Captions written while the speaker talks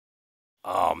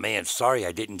Oh man, sorry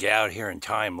I didn't get out here in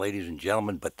time, ladies and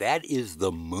gentlemen, but that is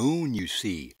the moon you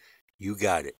see. You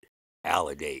got it.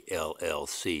 Alladay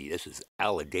LLC. This is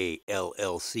Alladay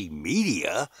LLC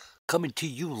Media coming to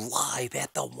you live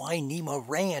at the Wynema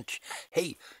Ranch.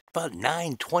 Hey, about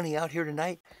 9:20 out here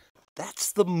tonight.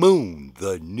 That's the moon,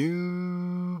 the new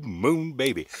moon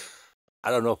baby. I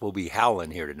don't know if we'll be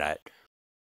howling here tonight.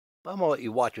 But I'm gonna let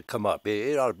you watch it come up.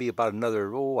 It ought to be about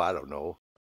another, I don't know,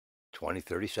 20,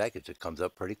 30 seconds. It comes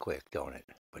up pretty quick, don't it?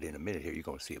 But in a minute here, you're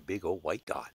going to see a big old white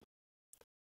dot.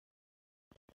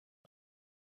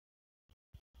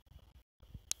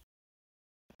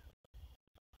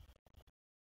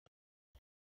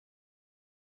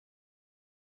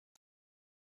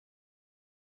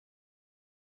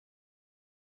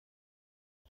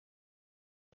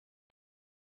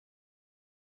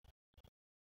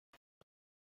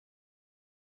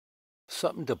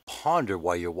 Something to ponder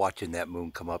while you're watching that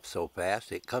moon come up so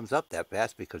fast. It comes up that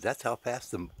fast because that's how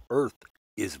fast the Earth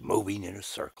is moving in a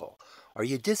circle. Are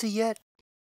you dizzy yet?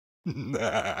 And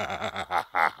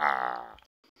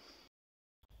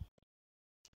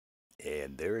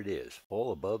there it is,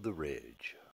 full above the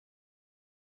ridge.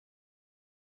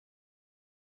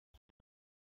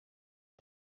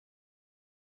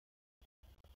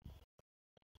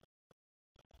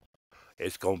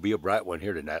 It's going to be a bright one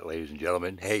here tonight, ladies and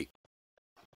gentlemen. Hey,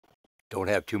 don't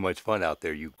have too much fun out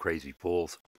there, you crazy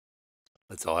fools.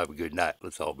 Let's all have a good night.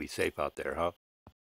 Let's all be safe out there, huh?